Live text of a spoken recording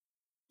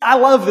I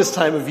love this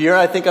time of year.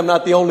 I think I'm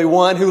not the only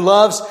one who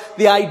loves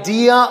the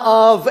idea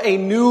of a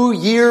new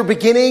year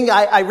beginning.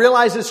 I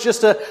realize it's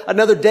just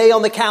another day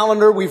on the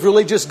calendar. We've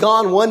really just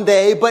gone one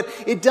day, but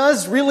it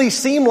does really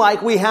seem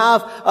like we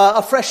have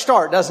a fresh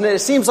start, doesn't it?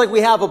 It seems like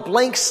we have a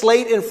blank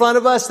slate in front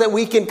of us that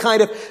we can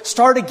kind of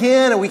start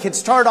again, and we can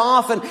start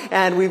off,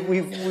 and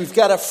we've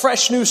got a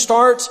fresh new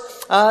start,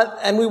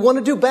 and we want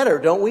to do better,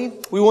 don't we?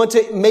 We want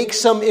to make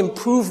some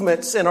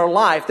improvements in our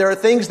life. There are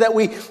things that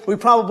we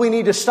probably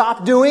need to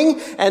stop doing,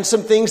 and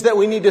some things that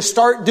we need to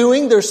start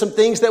doing. There's some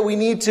things that we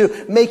need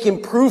to make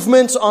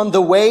improvements on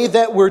the way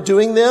that we're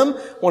doing them.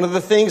 One of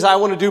the things I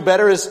want to do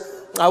better is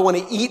I want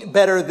to eat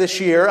better this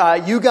year.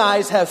 You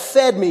guys have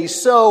fed me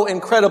so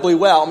incredibly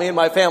well, me and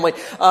my family.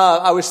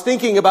 I was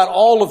thinking about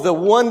all of the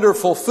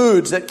wonderful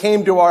foods that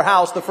came to our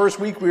house the first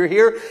week we were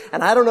here,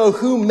 and I don't know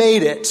who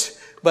made it,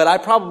 but I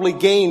probably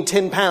gained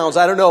 10 pounds.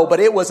 I don't know,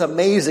 but it was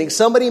amazing.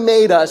 Somebody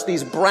made us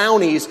these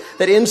brownies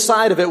that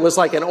inside of it was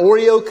like an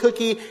Oreo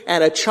cookie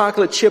and a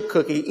chocolate chip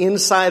cookie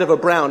inside of a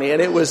brownie.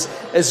 And it was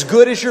as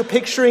good as you're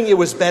picturing. It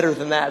was better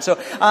than that. So,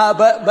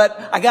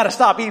 but I gotta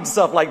stop eating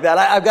stuff like that.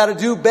 I've got to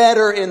do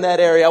better in that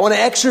area. I want to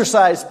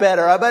exercise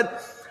better.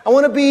 But I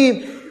want to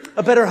be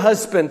a better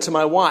husband to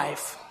my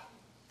wife.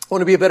 I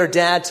want to be a better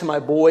dad to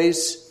my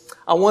boys.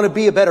 I want to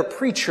be a better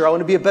preacher. I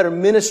want to be a better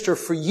minister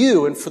for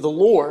you and for the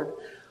Lord.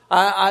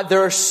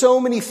 There are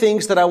so many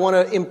things that I want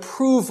to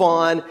improve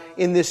on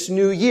in this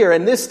new year.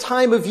 And this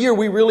time of year,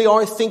 we really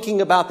are thinking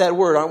about that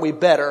word, aren't we?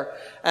 Better.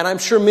 And I'm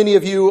sure many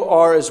of you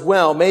are as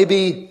well.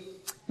 Maybe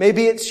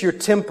it's your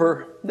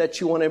temper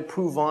that you want to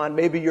improve on.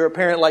 Maybe you're a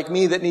parent like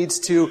me that needs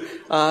to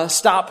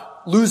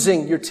stop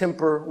losing your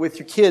temper with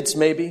your kids,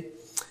 maybe.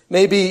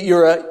 Maybe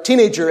you're a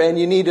teenager and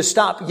you need to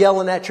stop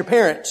yelling at your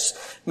parents.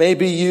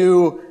 Maybe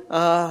you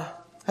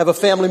have a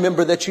family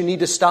member that you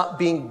need to stop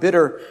being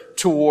bitter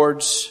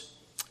towards.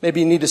 Maybe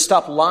you need to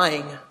stop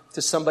lying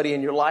to somebody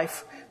in your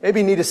life. Maybe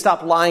you need to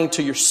stop lying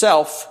to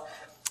yourself.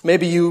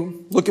 Maybe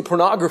you look at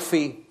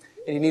pornography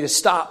and you need to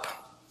stop.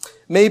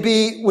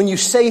 Maybe when you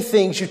say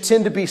things, you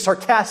tend to be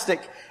sarcastic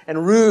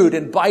and rude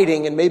and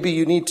biting, and maybe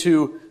you need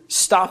to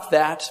stop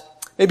that.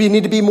 Maybe you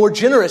need to be more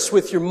generous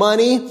with your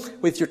money,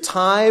 with your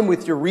time,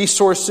 with your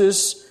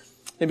resources.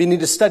 Maybe you need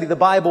to study the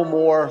Bible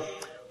more, or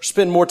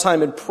spend more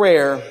time in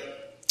prayer.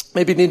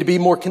 Maybe you need to be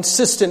more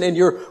consistent in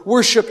your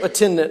worship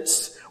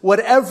attendance.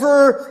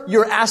 Whatever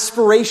your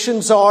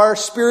aspirations are,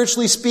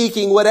 spiritually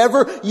speaking,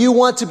 whatever you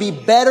want to be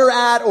better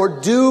at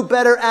or do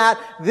better at,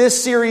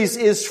 this series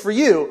is for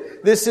you.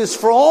 This is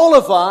for all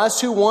of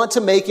us who want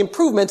to make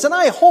improvements. And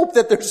I hope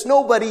that there's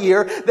nobody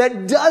here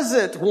that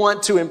doesn't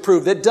want to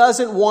improve, that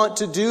doesn't want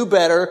to do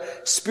better,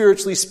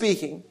 spiritually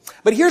speaking.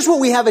 But here's what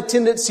we have a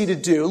tendency to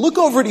do. Look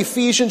over at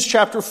Ephesians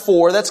chapter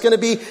 4. That's going to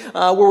be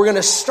where we're going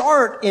to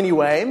start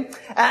anyway.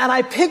 And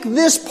I picked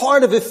this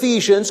part of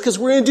Ephesians because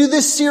we're going to do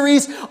this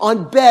series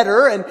on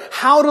better and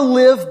how to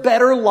live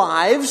better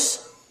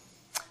lives.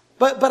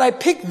 But I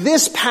picked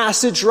this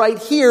passage right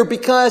here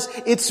because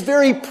it's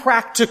very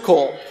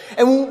practical.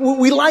 And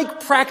we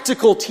like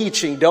practical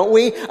teaching, don't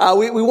we?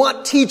 We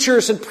want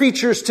teachers and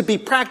preachers to be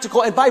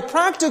practical. And by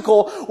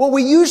practical, what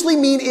we usually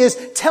mean is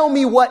tell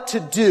me what to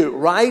do,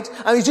 right?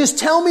 I mean, just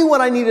tell me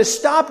what I need to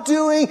stop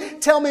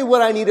doing. Tell me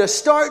what I need to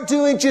start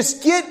doing.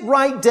 Just get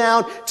right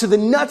down to the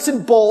nuts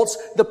and bolts,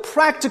 the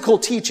practical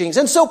teachings.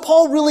 And so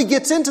Paul really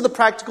gets into the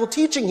practical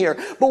teaching here.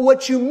 But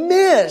what you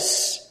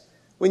miss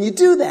when you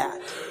do that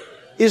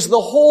is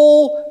the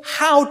whole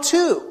how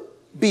to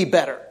be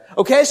better.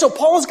 Okay, so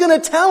Paul's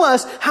going to tell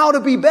us how to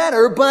be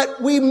better,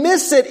 but we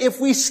miss it if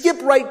we skip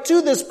right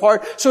to this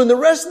part. So in the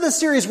rest of the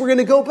series, we're going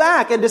to go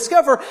back and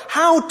discover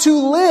how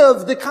to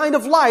live the kind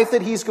of life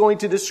that he's going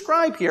to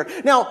describe here.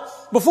 Now,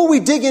 before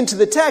we dig into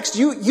the text,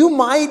 you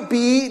might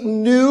be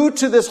new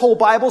to this whole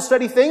Bible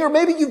study thing, or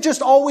maybe you've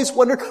just always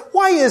wondered,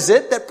 why is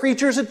it that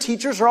preachers and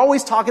teachers are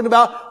always talking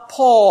about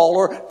Paul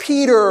or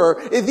Peter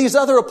or these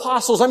other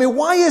apostles? I mean,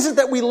 why is it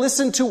that we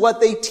listen to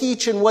what they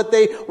teach and what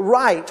they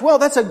write? Well,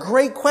 that's a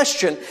great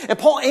question. And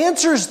Paul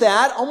answers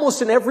that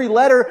almost in every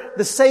letter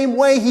the same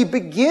way. He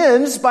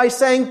begins by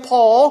saying,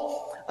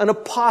 Paul, an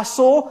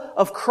apostle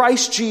of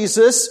Christ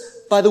Jesus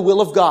by the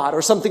will of God,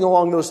 or something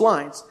along those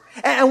lines.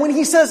 And when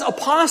he says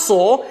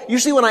apostle,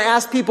 usually when I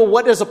ask people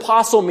what does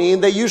apostle mean,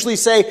 they usually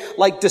say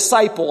like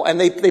disciple, and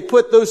they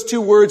put those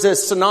two words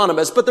as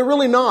synonymous, but they're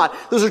really not.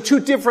 Those are two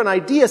different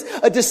ideas.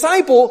 A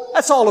disciple,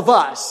 that's all of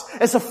us.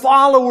 It's a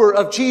follower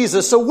of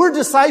Jesus. So we're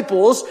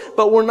disciples,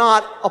 but we're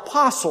not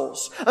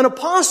apostles. An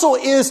apostle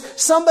is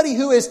somebody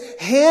who is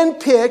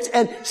handpicked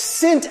and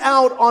sent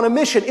out on a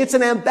mission. It's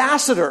an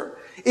ambassador.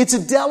 It's a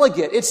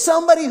delegate. It's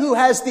somebody who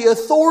has the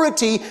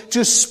authority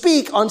to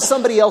speak on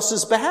somebody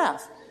else's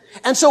behalf.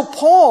 And so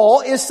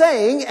Paul is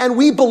saying, and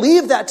we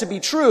believe that to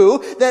be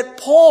true, that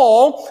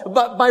Paul,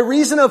 by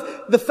reason of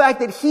the fact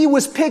that he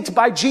was picked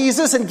by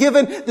Jesus and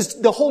given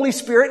the Holy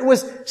Spirit,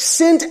 was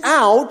sent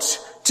out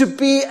to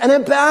be an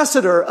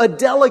ambassador, a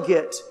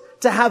delegate,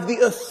 to have the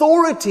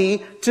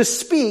authority to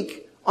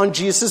speak on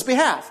Jesus'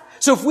 behalf.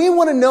 So if we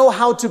want to know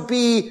how to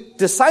be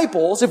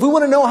disciples, if we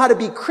want to know how to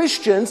be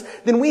Christians,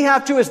 then we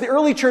have to, as the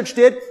early church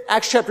did,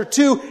 Acts chapter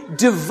 2,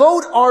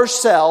 devote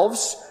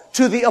ourselves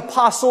to the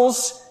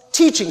apostles'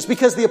 teachings,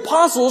 because the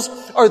apostles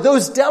are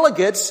those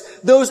delegates,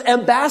 those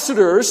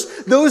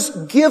ambassadors, those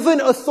given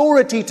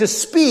authority to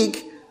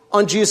speak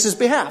on Jesus'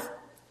 behalf.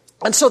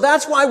 And so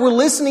that's why we're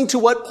listening to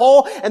what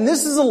Paul, and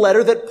this is a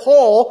letter that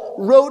Paul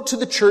wrote to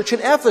the church in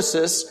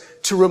Ephesus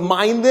to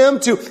remind them,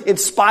 to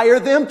inspire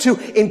them, to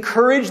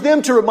encourage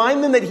them, to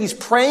remind them that he's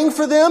praying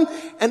for them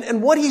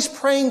and what he's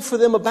praying for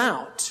them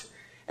about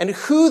and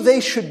who they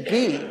should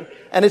be.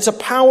 And it's a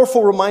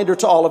powerful reminder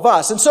to all of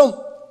us. And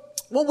so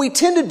what we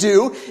tend to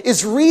do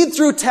is read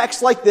through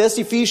texts like this,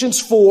 Ephesians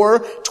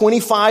 4,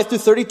 25 through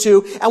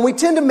 32, and we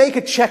tend to make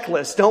a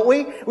checklist, don't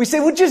we? We say,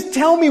 well, just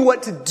tell me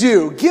what to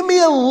do. Give me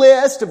a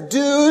list of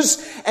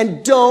do's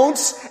and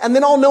don'ts, and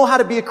then I'll know how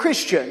to be a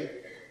Christian.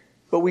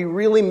 But we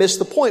really miss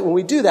the point when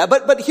we do that.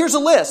 But here's a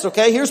list,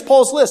 okay? Here's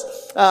Paul's list.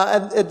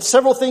 And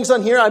several things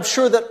on here I'm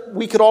sure that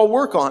we could all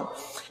work on.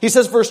 He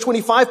says, verse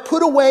 25,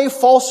 put away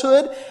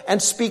falsehood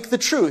and speak the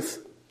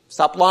truth.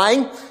 Stop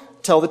lying,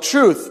 tell the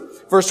truth.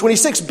 Verse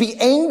 26, be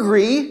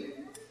angry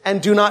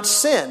and do not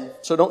sin.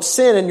 So don't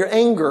sin in your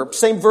anger.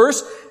 Same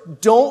verse,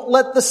 don't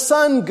let the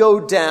sun go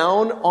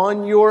down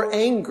on your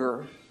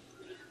anger.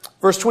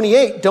 Verse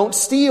 28, don't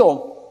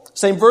steal.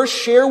 Same verse,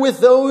 share with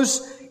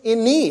those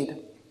in need.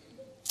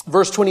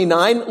 Verse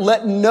 29,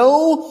 let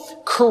no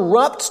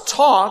corrupt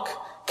talk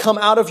come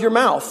out of your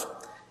mouth.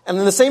 And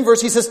in the same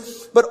verse he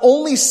says, but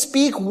only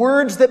speak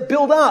words that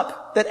build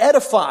up, that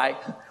edify.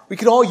 We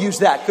could all use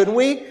that, couldn't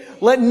we?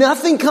 Let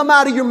nothing come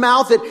out of your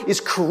mouth that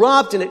is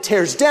corrupt and it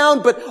tears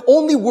down, but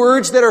only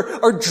words that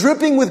are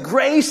dripping with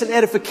grace and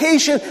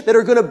edification that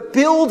are going to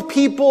build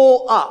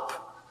people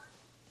up.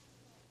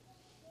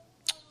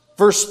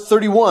 Verse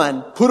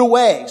 31, put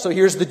away. So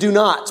here's the do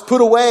nots.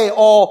 Put away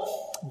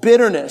all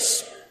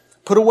bitterness.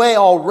 Put away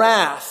all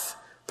wrath.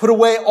 Put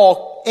away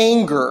all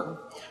anger.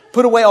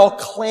 Put away all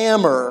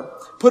clamor.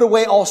 Put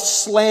away all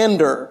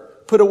slander.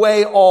 Put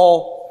away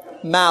all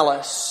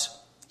malice.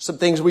 Some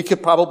things we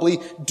could probably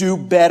do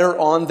better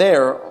on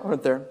there,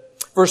 aren't there?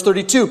 Verse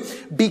 32,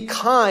 be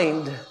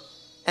kind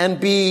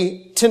and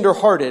be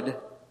tender-hearted.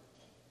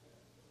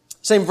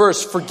 Same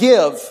verse,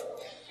 forgive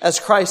as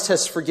Christ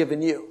has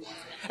forgiven you.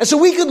 And so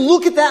we could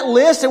look at that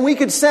list and we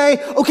could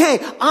say, okay,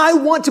 I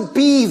want to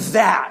be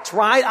that,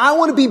 right? I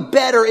want to be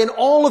better in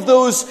all of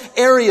those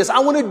areas. I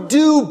want to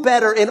do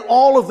better in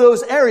all of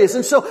those areas.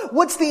 And so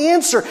what's the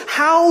answer?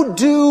 How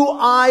do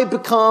I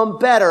become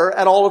better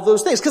at all of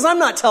those things? Because I'm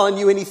not telling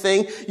you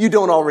anything you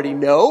don't already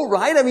know,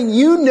 right? I mean,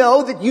 you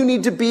know that you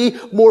need to be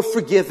more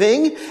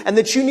forgiving and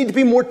that you need to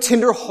be more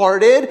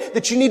tender-hearted,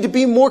 that you need to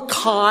be more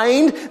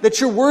kind, that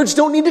your words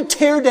don't need to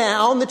tear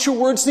down, that your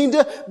words need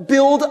to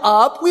build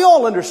up. We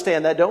all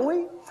understand that, don't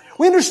we?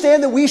 We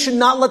understand that we should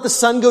not let the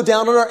sun go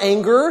down on our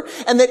anger,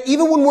 and that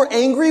even when we're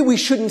angry, we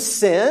shouldn't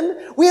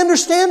sin. We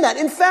understand that.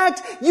 In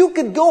fact, you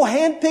could go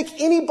handpick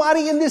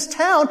anybody in this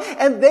town,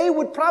 and they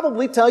would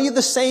probably tell you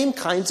the same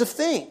kinds of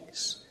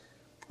things.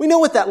 We know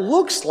what that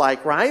looks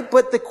like, right?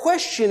 But the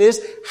question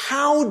is,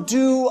 how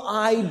do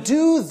I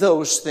do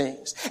those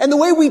things? And the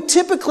way we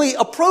typically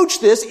approach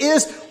this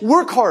is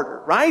work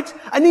harder, right?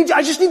 I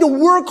just need to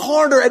work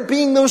harder at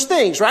being those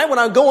things, right? When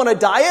I go on a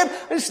diet,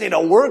 I just need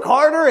to work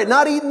harder at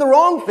not eating the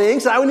wrong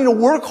things. I need to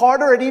work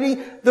harder at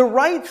eating the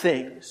right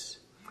things.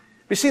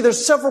 You see,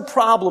 there's several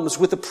problems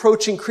with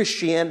approaching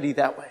Christianity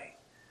that way.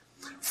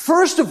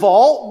 First of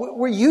all,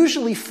 we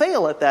usually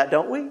fail at that,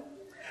 don't we?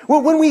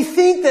 When we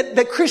think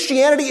that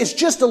Christianity is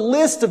just a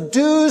list of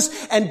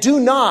do's and do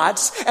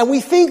nots, and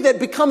we think that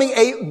becoming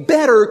a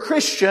better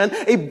Christian,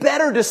 a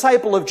better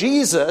disciple of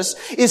Jesus,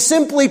 is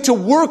simply to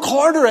work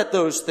harder at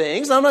those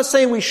things. I'm not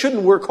saying we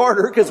shouldn't work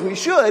harder, because we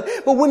should,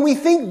 but when we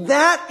think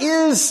that's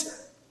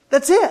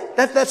it.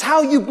 That's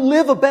how you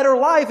live a better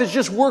life, is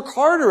just work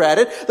harder at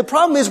it. The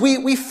problem is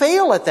we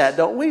fail at that,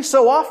 don't we,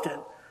 so often?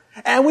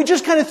 And we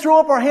just kind of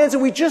throw up our hands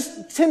and we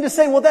just tend to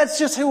say, well, that's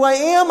just who I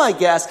am, I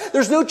guess.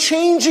 There's no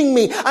changing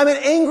me. I'm an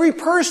angry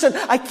person.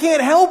 I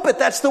can't help it.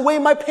 That's the way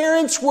my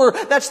parents were.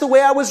 That's the way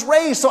I was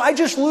raised. So I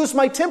just lose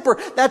my temper.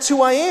 That's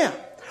who I am.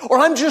 Or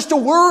I'm just a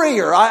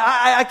worrier.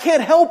 I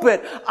can't help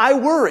it. I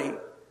worry.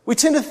 We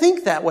tend to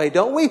think that way,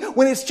 don't we?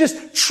 When it's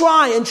just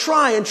try and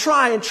try and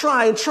try and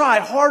try and try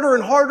harder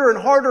and harder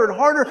and harder and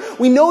harder.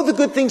 We know the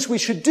good things we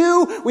should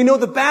do. We know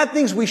the bad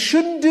things we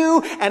shouldn't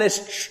do. And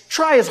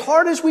try as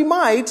hard as we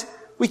might,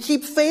 we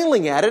keep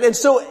failing at it. And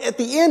so at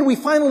the end, we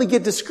finally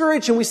get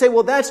discouraged and we say,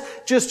 well, that's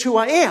just who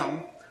I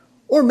am.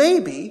 Or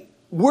maybe,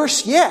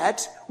 worse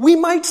yet, we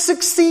might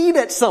succeed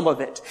at some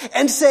of it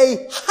and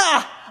say,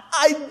 ha!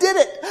 I did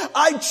it.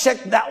 I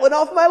checked that one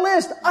off my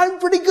list. I'm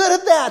pretty good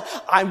at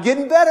that. I'm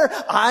getting better.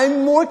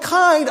 I'm more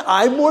kind.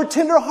 I'm more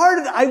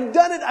tender-hearted. I've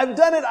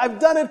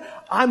done it.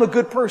 I'm a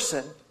good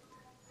person.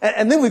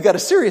 And then we've got a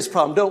serious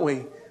problem, don't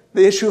we?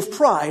 The issue of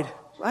pride,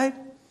 right?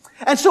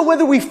 And so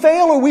whether we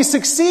fail or we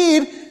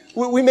succeed,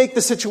 we make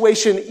the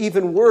situation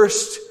even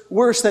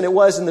worse than it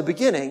was in the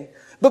beginning.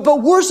 But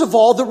worst of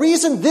all, the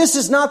reason this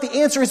is not the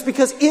answer is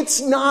because it's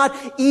not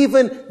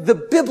even the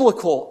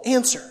biblical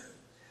answer.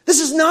 This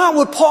is not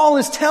what Paul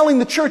is telling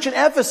the church in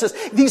Ephesus.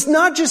 He's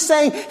not just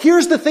saying,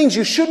 here's the things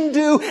you shouldn't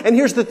do, and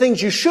here's the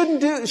things you should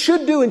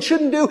do and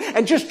shouldn't do,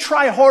 and just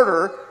try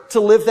harder to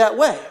live that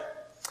way.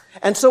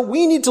 And so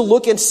we need to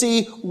look and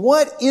see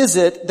what is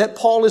it that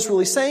Paul is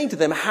really saying to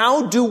them.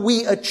 How do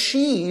we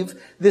achieve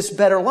this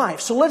better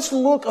life? So let's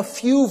look a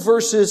few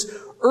verses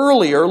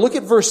earlier. Look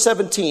at verse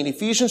 17,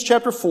 Ephesians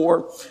chapter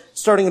 4,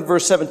 starting in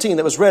verse 17,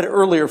 that was read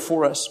earlier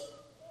for us.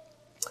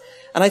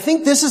 And I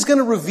think this is going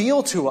to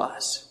reveal to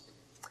us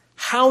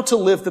how to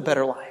live the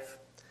better life.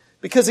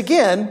 Because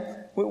again,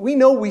 we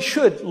know we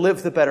should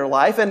live the better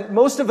life, and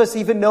most of us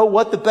even know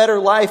what the better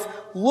life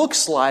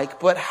looks like,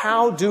 but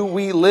how do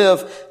we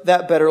live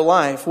that better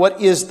life?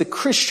 What is the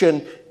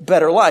Christian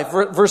better life?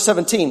 Verse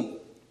 17,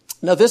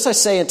 now this I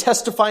say and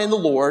testify in the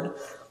Lord,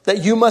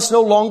 that you must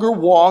no longer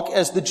walk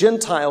as the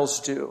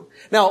Gentiles do.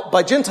 Now,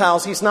 by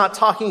Gentiles, he's not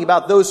talking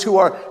about those who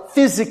are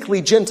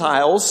physically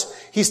Gentiles.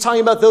 He's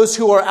talking about those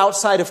who are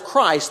outside of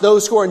Christ,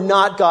 those who are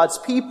not God's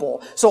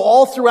people. So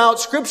all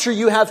throughout Scripture,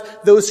 you have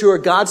those who are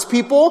God's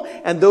people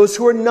and those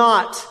who are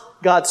not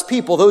God's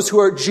people, those who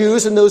are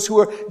Jews and those who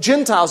are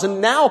Gentiles.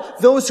 And now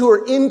those who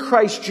are in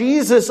Christ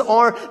Jesus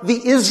are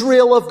the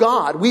Israel of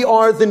God. We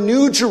are the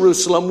New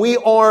Jerusalem. We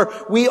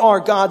are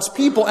God's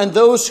people. And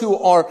those who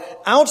are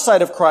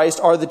outside of Christ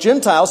are the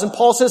Gentiles. And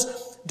Paul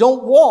says,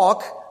 don't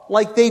walk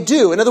like they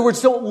do. In other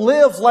words, don't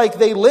live like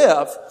they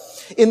live.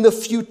 In the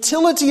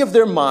futility of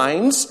their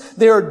minds,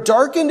 they are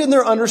darkened in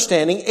their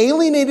understanding,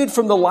 alienated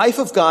from the life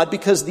of God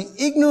because the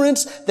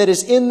ignorance that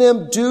is in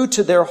them due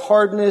to their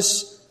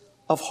hardness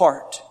of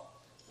heart.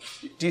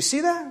 Do you see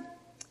that?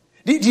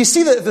 Do you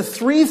see the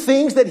three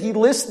things that he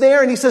lists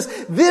there? And he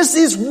says, this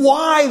is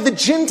why the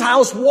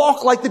Gentiles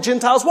walk like the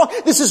Gentiles walk.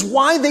 This is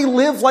why they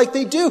live like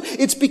they do.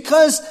 It's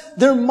because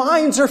their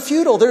minds are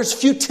futile. There's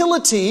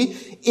futility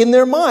in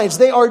their minds.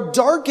 They are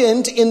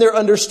darkened in their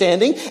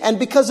understanding, and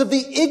because of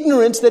the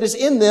ignorance that is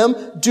in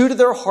them due to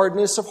their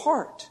hardness of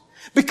heart.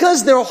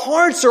 Because their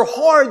hearts are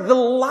hard, the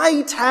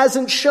light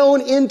hasn't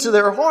shone into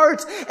their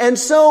hearts, and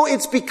so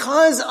it's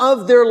because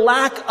of their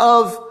lack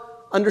of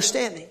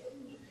understanding.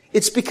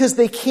 It's because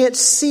they can't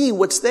see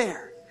what's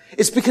there.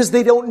 It's because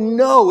they don't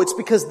know. It's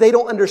because they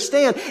don't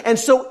understand. And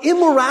so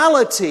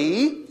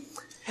immorality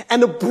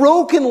and a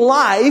broken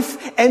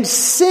life and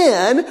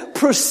sin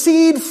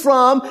proceed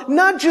from,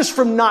 not just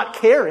from not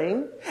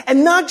caring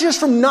and not just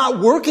from not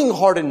working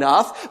hard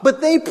enough,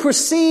 but they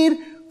proceed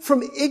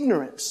from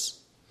ignorance,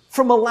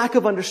 from a lack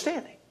of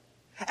understanding.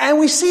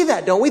 And we see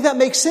that, don't we? That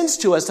makes sense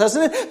to us,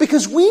 doesn't it?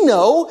 Because we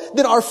know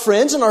that our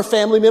friends and our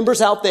family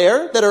members out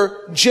there that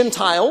are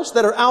Gentiles,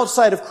 that are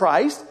outside of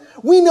Christ,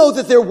 we know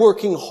that they're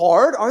working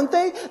hard, aren't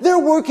they? They're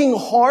working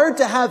hard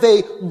to have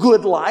a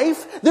good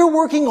life. They're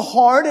working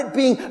hard at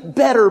being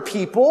better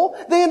people.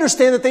 They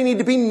understand that they need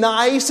to be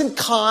nice and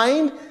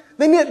kind.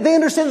 They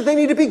understand that they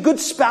need to be good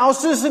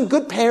spouses and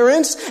good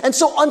parents. And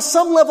so on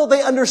some level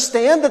they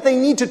understand that they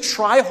need to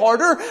try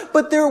harder,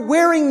 but they're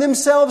wearing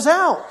themselves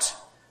out.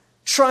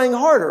 Trying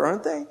harder,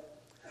 aren't they?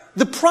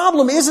 The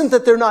problem isn't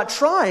that they're not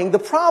trying. The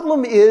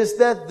problem is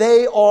that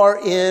they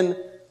are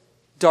in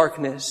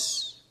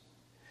darkness.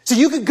 So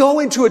you could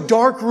go into a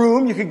dark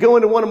room. You could go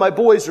into one of my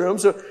boys'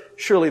 rooms. So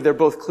surely they're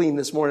both clean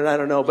this morning. I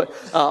don't know, but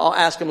I'll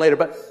ask them later.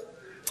 But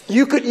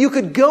you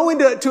could go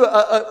into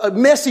a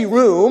messy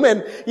room,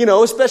 and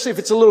especially if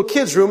it's a little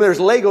kid's room, there's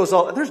Legos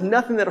all. There's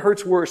nothing that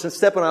hurts worse than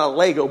stepping on a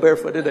Lego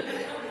barefoot, is it?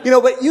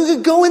 But you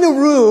could go in a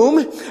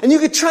room and you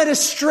could try to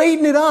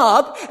straighten it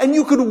up and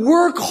you could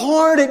work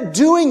hard at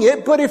doing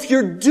it, but if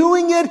you're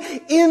doing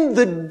it in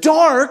the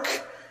dark,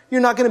 you're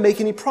not going to make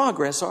any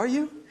progress, are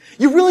you?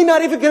 You're really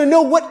not even going to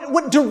know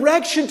what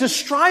direction to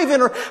strive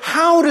in or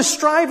how to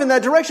strive in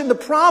that direction. The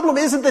problem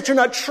isn't that you're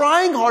not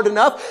trying hard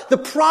enough. The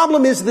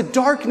problem is the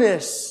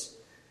darkness.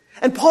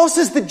 And Paul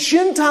says the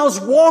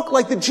Gentiles walk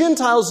like the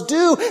Gentiles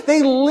do.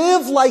 They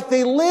live like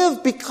they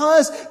live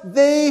because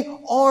they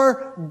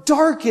are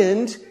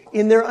darkened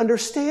in their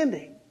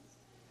understanding.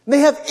 They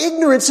have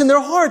ignorance in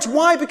their hearts.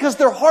 Why? Because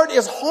their heart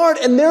is hard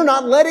and they're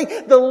not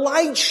letting the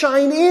light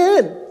shine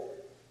in.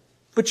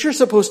 But you're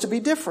supposed to be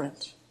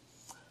different.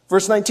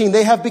 Verse 19,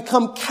 they have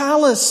become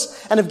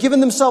callous and have given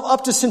themselves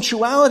up to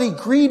sensuality,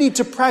 greedy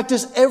to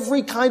practice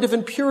every kind of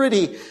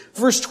impurity.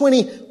 Verse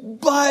 20,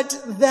 but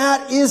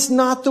that is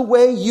not the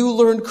way you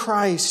learned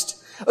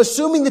Christ,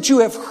 assuming that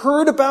you have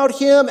heard about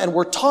him and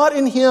were taught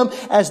in him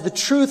as the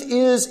truth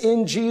is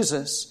in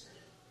Jesus.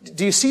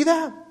 Do you see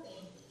that?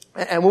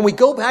 And when we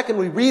go back and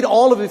we read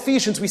all of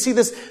Ephesians, we see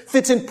this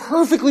fits in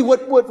perfectly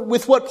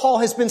with what Paul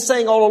has been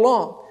saying all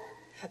along.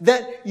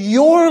 That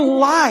your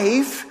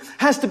life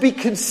has to be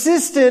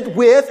consistent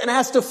with and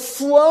has to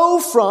flow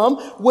from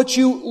what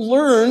you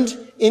learned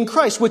in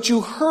Christ, what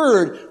you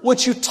heard,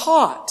 what you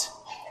taught.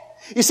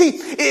 You see,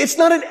 it's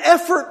not an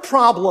effort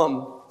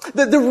problem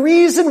The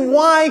reason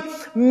why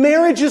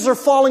marriages are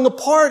falling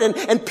apart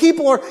and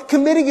people are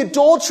committing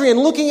adultery and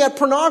looking at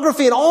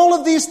pornography and all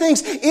of these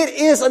things, it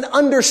is an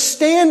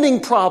understanding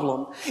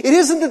problem. It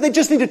isn't that they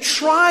just need to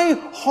try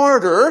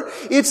harder.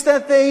 It's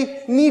that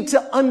they need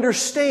to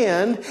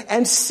understand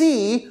and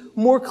see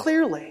more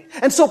clearly.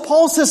 And so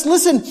Paul says,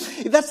 listen,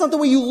 that's not the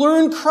way you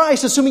learn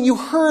Christ, assuming you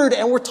heard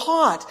and were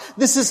taught.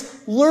 This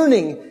is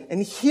learning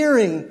and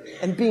hearing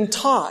and being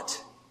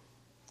taught.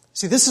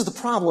 See, this is the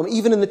problem,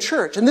 even in the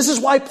church. And this is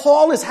why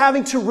Paul is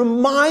having to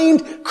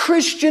remind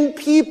Christian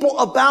people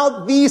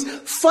about these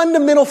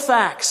fundamental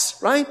facts,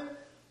 right?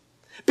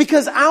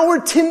 Because our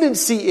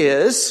tendency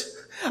is,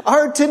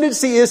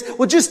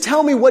 well, just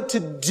tell me what to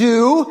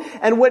do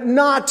and what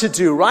not to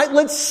do, right?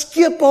 Let's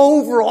skip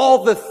over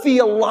all the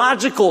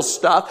theological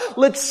stuff.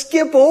 Let's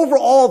skip over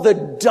all the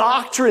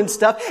doctrine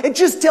stuff and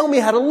just tell me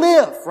how to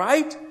live,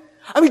 right?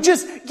 I mean,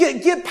 just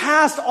get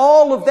past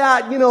all of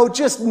that,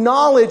 just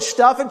knowledge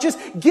stuff and just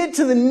get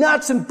to the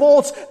nuts and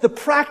bolts, the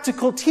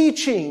practical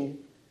teaching.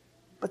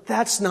 But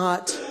that's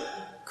not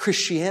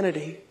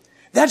Christianity.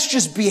 That's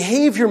just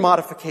behavior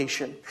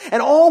modification.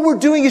 And all we're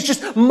doing is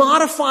just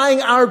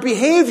modifying our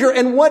behavior.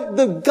 And what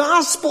the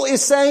gospel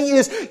is saying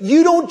is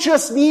you don't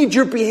just need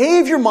your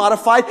behavior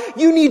modified,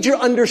 you need your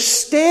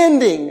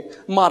understanding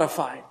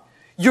modified.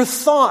 Your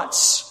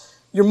thoughts,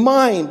 your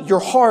mind, your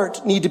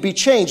heart need to be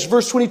changed.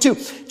 Verse 22,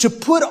 to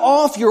put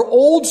off your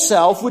old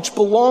self, which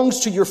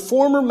belongs to your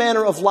former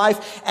manner of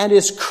life and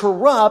is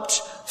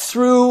corrupt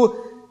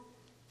through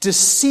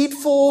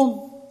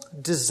deceitful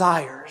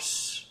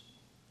desires.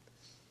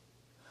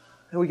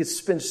 And we could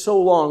spend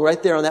so long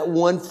right there on that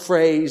one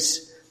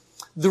phrase.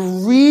 The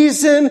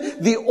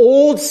reason the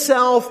old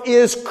self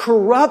is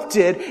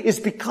corrupted is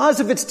because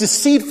of its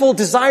deceitful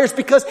desires,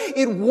 because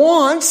it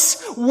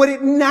wants what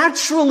it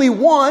naturally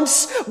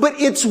wants,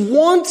 but its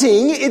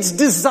wanting, its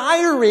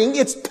desiring,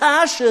 its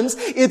passions,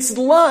 its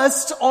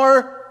lusts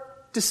are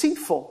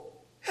deceitful.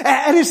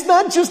 And it's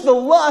not just the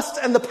lust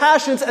and the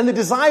passions and the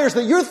desires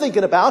that you're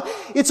thinking about.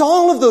 It's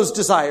all of those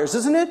desires,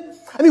 isn't it?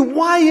 I mean,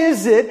 why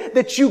is it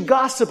that you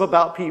gossip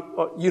about people?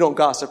 Oh, you don't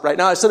gossip, right?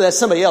 Now, so that's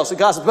somebody else who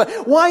gossips.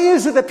 But why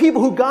is it that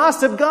people who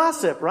gossip,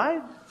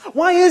 right?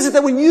 Why is it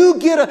that when you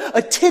get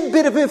a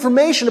tidbit of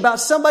information about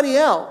somebody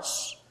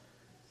else,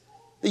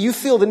 that you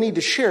feel the need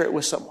to share it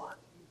with someone?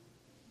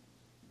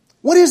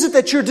 What is it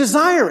that you're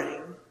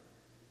desiring?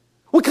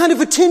 What kind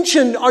of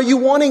attention are you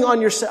wanting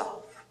on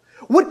yourself?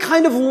 What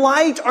kind of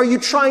light are you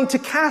trying to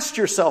cast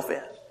yourself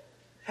in?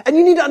 And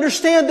you need to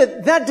understand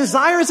that that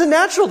desire is a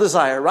natural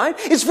desire, right?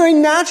 It's very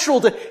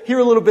natural to hear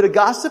a little bit of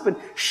gossip and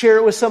share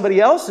it with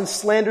somebody else and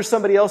slander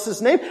somebody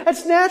else's name.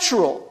 That's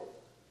natural.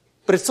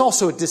 But it's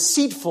also a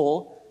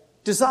deceitful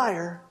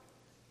desire.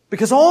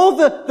 Because all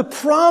the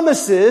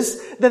promises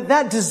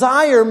that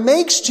desire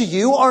makes to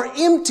you are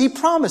empty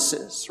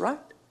promises, right?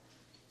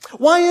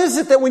 Why is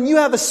it that when you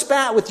have a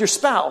spat with your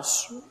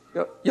spouse,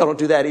 y'all don't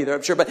do that either,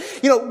 I'm sure. But,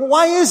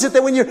 why is it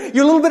that when you're a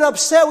little bit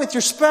upset with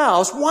your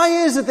spouse,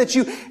 why is it that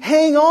you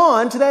hang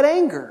on to that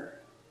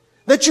anger?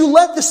 That you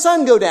let the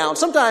sun go down?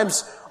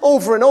 Sometimes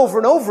over and over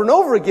and over and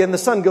over again, the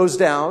sun goes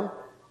down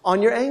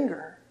on your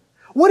anger.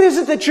 What is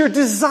it that you're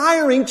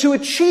desiring to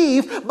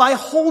achieve by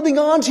holding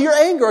on to your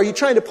anger? Are you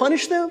trying to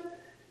punish them?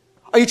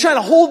 Are you trying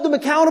to hold them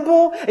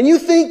accountable? And you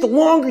think the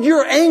longer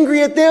you're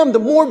angry at them, the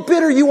more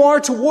bitter you are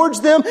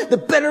towards them, the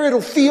better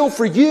it'll feel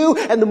for you,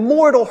 and the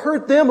more it'll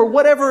hurt them, or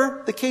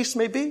whatever the case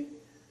may be.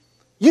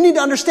 You need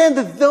to understand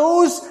that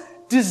those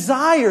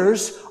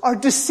desires are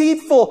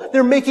deceitful.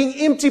 They're making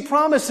empty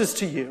promises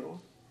to you.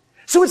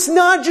 So it's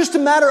not just a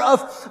matter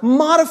of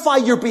modify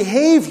your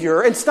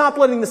behavior and stop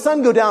letting the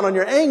sun go down on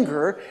your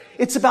anger.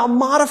 It's about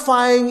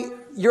modifying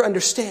your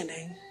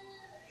understanding.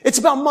 It's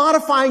about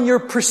modifying your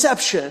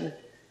perception.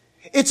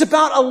 It's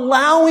about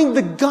allowing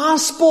the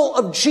gospel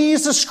of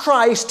Jesus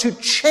Christ to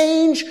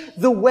change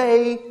the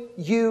way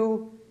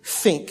you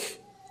think.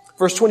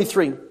 Verse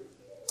 23.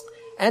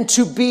 And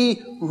to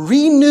be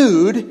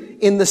renewed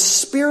in the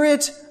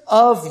spirit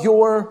of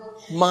your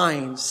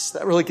minds.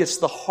 That really gets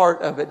to the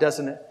heart of it,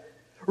 doesn't it?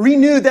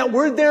 Renewed, that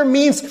word there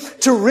means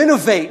to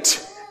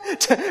renovate,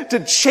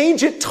 to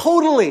change it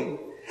totally.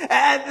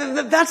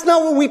 And that's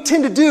not what we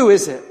tend to do,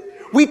 is it?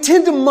 We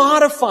tend to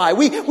modify.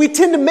 We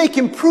tend to make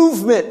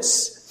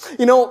improvements.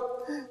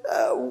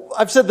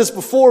 I've said this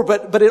before,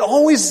 but it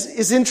always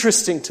is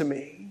interesting to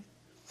me.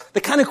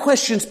 The kind of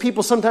questions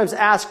people sometimes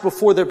ask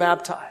before they're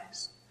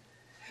baptized.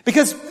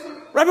 Because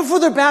right before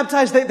they're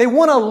baptized, they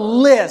want a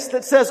list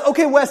that says,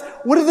 okay, Wes,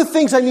 what are the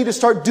things I need to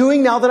start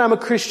doing now that I'm a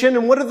Christian?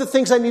 And what are the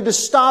things I need to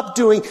stop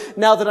doing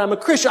now that I'm a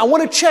Christian? I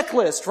want a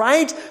checklist,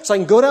 right? So I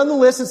can go down the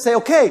list and say,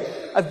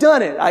 okay, I've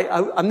done it.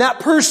 I'm that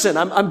person.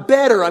 I'm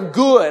better. I'm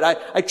good.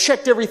 I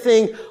checked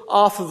everything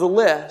off of the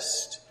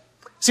list.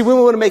 See, we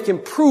want to make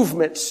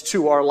improvements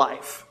to our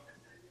life.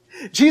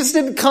 Jesus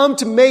didn't come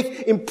to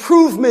make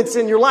improvements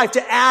in your life,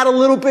 to add a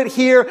little bit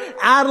here,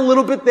 add a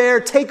little bit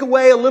there, take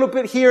away a little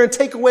bit here, and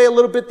take away a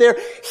little bit there.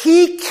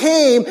 He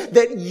came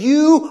that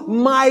you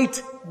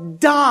might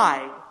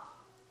die.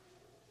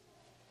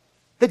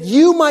 that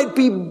you might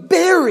be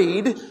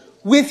buried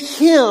with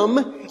him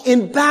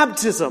in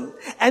baptism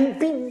and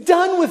be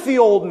done with the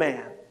old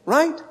man,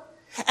 right?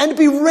 And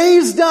be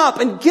raised up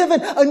and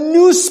given a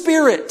new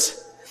spirit.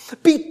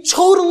 Be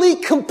totally,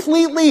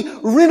 completely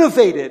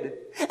renovated.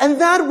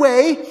 And that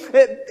way,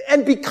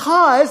 and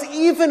because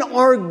even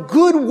our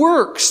good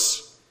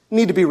works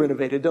need to be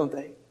renovated, don't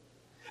they?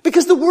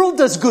 Because the world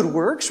does good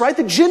works, right?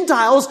 The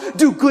Gentiles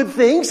do good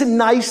things and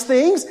nice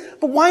things.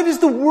 But why does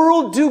the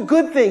world do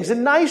good things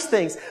and nice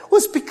things? Well,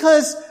 it's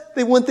because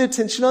they want the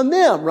attention on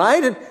them,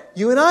 right? And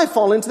you and I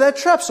fall into that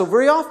trap so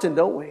very often,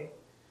 don't we?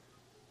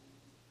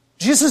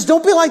 Jesus says,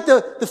 don't be like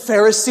the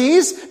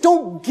Pharisees.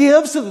 Don't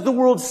give so that the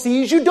world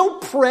sees you.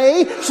 Don't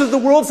pray so that the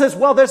world says,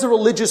 well, there's a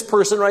religious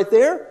person right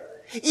there.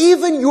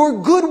 Even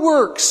your good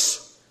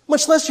works,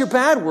 much less your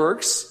bad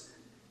works,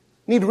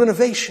 need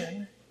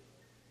renovation.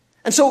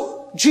 And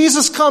so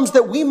Jesus comes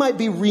that we might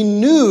be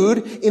renewed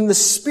in the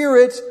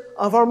spirit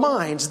of our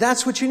minds.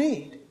 That's what you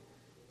need.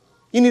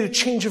 You need a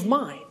change of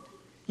mind.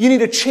 You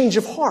need a change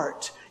of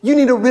heart. You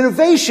need a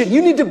renovation.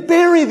 You need to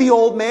bury the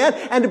old man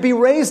and to be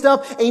raised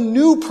up a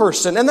new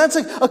person. And that's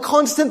a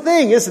constant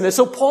thing, isn't it?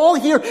 So Paul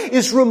here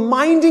is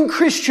reminding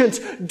Christians,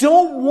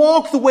 don't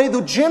walk the way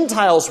the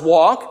Gentiles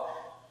walk.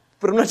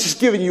 But I'm not just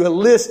giving you a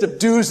list of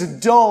do's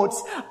and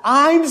don'ts.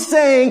 I'm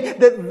saying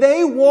that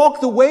they walk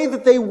the way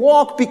that they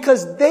walk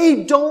because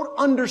they don't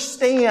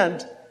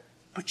understand.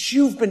 But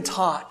you've been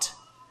taught,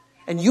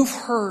 and you've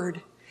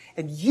heard,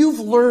 and you've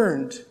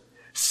learned.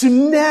 So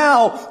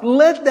now,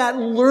 let that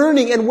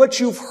learning and what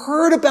you've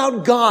heard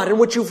about God and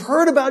what you've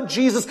heard about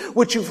Jesus,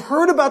 what you've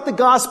heard about the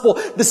gospel,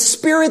 the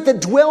Spirit that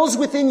dwells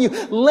within you,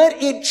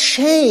 let it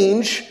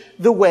change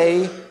the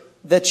way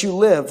that you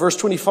live. Verse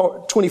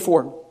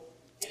 24.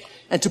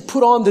 And to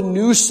put on the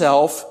new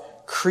self,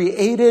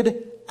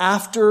 created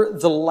after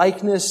the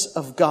likeness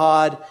of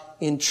God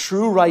in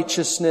true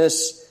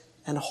righteousness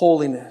and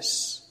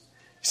holiness.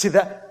 See,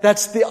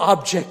 that's the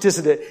object,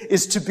 isn't it?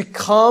 Is to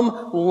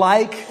become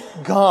like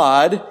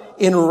God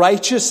in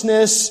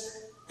righteousness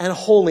and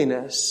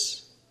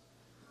holiness.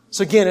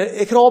 So again,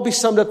 it can all be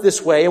summed up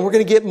this way, and we're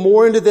going to get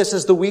more into this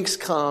as the weeks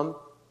come.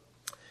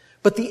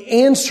 But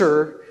the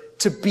answer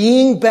to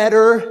being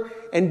better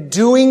and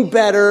doing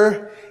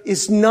better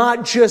is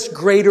not just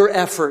greater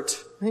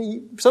effort.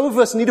 Some of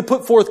us need to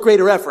put forth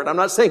greater effort. I'm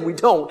not saying we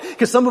don't,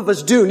 because some of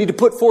us do need to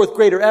put forth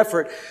greater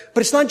effort.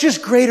 But it's not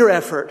just greater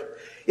effort.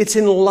 It's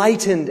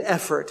enlightened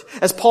effort.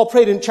 As Paul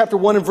prayed in chapter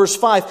 1 and verse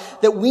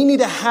 5, that we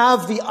need to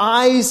have the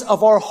eyes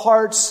of our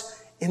hearts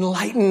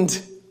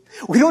enlightened.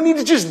 We don't need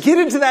to just get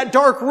into that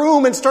dark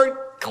room and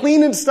start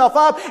cleaning stuff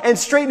up and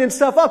straightening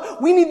stuff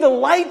up. We need the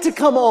light to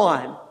come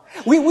on.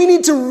 We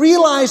need to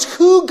realize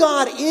who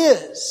God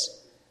is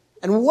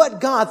and what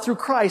God through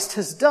Christ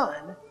has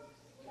done.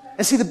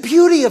 And see, the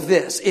beauty of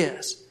this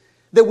is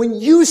that when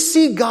you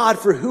see God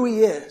for who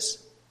He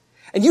is,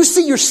 and you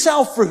see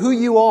yourself for who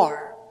you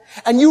are,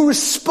 and you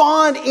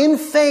respond in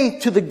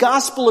faith to the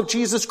gospel of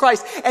Jesus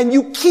Christ, and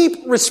you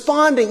keep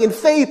responding in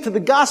faith to the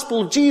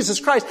gospel of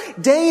Jesus Christ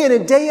day in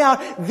and day out,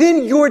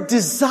 then your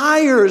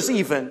desires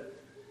even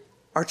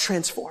are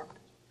transformed.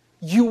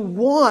 You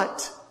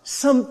want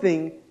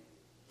something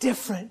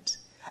different.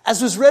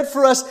 As was read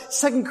for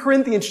us, 2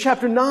 Corinthians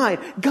chapter 9,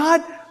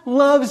 God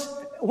loves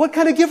what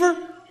kind of giver?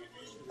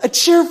 A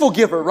cheerful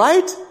giver,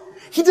 right?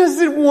 He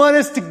doesn't want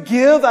us to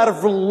give out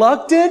of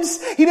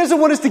reluctance. He doesn't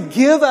want us to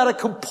give out of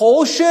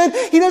compulsion.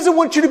 He doesn't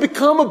want you to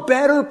become a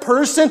better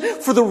person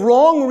for the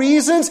wrong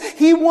reasons.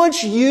 He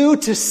wants you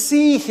to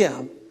see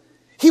Him.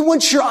 He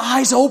wants your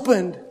eyes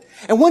opened.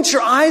 And once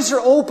your eyes are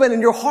open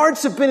and your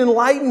hearts have been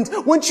enlightened,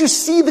 once you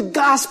see the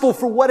gospel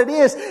for what it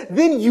is,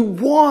 then you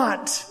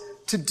want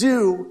to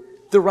do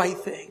the right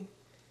thing.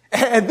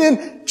 And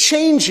then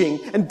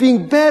changing and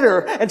being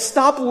better and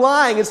stop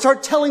lying and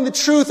start telling the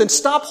truth and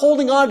stop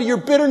holding on to your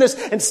bitterness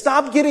and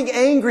stop getting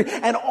angry.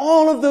 And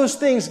all of those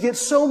things get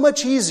so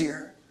much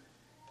easier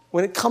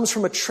when it comes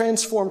from a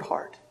transformed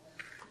heart.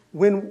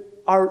 When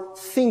our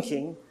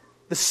thinking,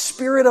 the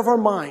spirit of our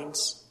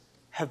minds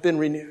have been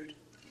renewed.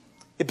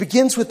 It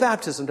begins with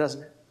baptism,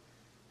 doesn't it?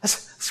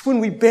 That's when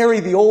we bury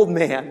the old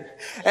man.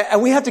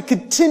 And we have to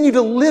continue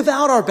to live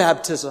out our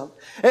baptism.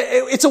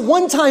 It's a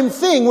one-time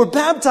thing. We're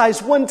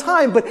baptized one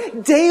time,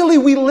 but daily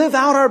we live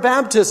out our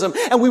baptism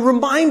and we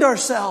remind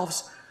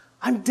ourselves,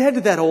 I'm dead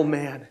to that old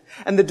man.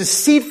 And the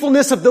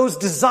deceitfulness of those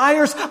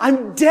desires,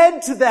 I'm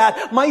dead to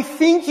that. My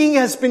thinking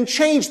has been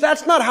changed.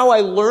 That's not how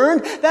I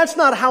learned. That's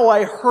not how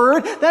I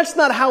heard. That's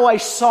not how I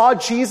saw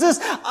Jesus.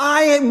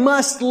 I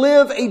must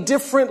live a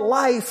different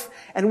life.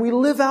 And we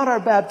live out our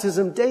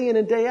baptism day in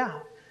and day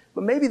out.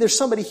 But maybe there's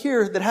somebody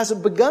here that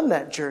hasn't begun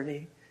that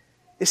journey.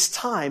 It's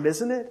time,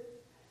 isn't it?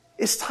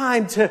 It's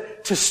time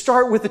to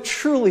start with a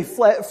truly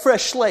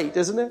fresh slate,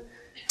 isn't it?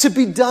 To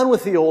be done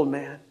with the old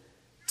man.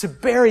 To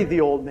bury the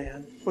old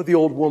man, or the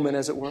old woman,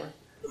 as it were.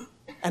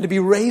 And to be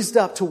raised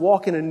up to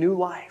walk in a new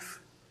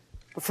life.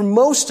 But for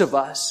most of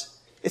us,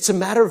 it's a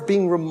matter of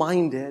being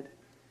reminded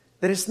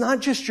that it's not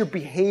just your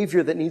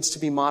behavior that needs to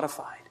be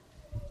modified.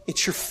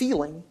 It's your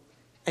feeling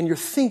and your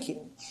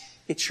thinking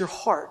It's your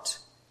heart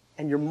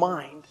and your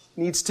mind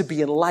needs to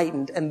be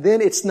enlightened. And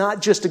then it's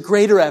not just a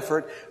greater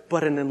effort,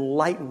 but an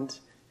enlightened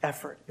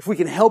effort. If we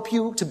can help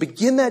you to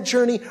begin that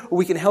journey, or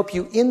we can help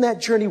you in that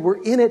journey, we're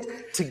in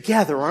it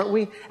together, aren't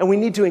we? And we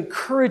need to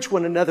encourage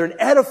one another and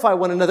edify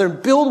one another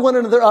and build one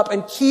another up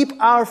and keep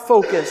our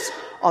focus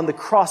on the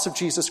cross of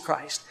Jesus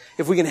Christ.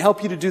 If we can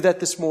help you to do that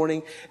this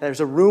morning, there's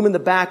a room in the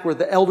back where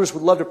the elders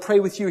would love to pray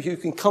with you. You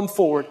can come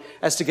forward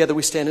as together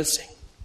we stand and sing.